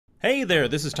Hey there,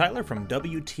 this is Tyler from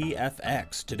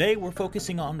WTFx. Today we're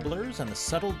focusing on blurs and the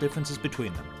subtle differences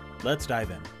between them. Let's dive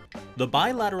in. The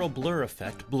bilateral blur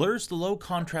effect blurs the low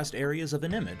contrast areas of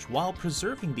an image while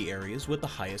preserving the areas with the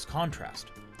highest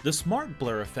contrast. The smart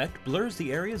blur effect blurs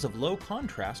the areas of low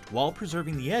contrast while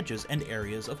preserving the edges and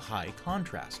areas of high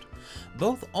contrast.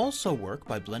 Both also work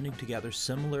by blending together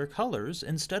similar colors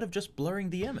instead of just blurring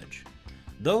the image.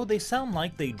 Though they sound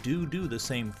like they do the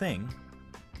same thing,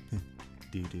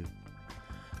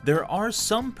 there are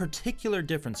some particular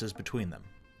differences between them.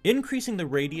 Increasing the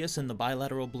radius in the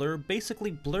bilateral blur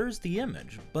basically blurs the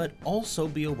image, but also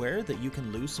be aware that you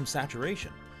can lose some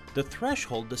saturation. The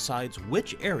threshold decides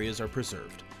which areas are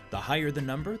preserved. The higher the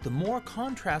number, the more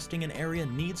contrasting an area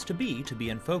needs to be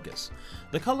in focus.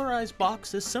 The colorized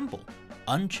box is simple.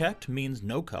 Unchecked means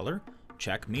no color,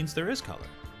 check means there is color.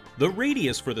 The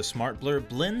radius for the smart blur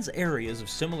blends areas of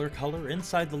similar color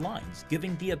inside the lines,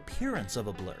 giving the appearance of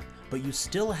a blur, but you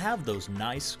still have those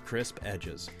nice, crisp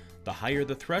edges. The higher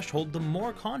the threshold, the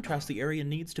more contrast the area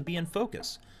needs to be in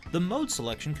focus. The mode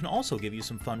selection can also give you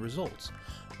some fun results.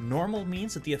 Normal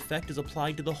means that the effect is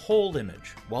applied to the whole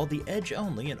image, while the edge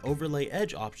only and overlay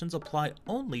edge options apply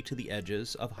only to the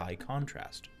edges of high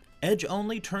contrast. Edge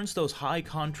only turns those high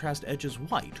contrast edges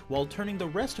white, while turning the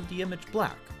rest of the image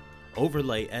black.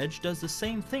 Overlay edge does the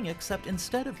same thing, except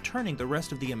instead of turning the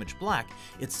rest of the image black,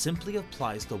 it simply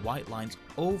applies the white lines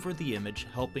over the image,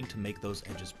 helping to make those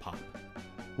edges pop.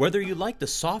 Whether you like the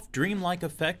soft, dreamlike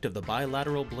effect of the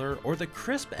bilateral blur or the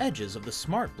crisp edges of the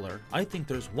smart blur, I think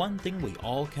there's one thing we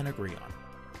all can agree on.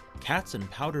 Cats in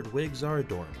powdered wigs are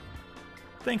adorable.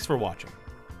 Thanks for watching.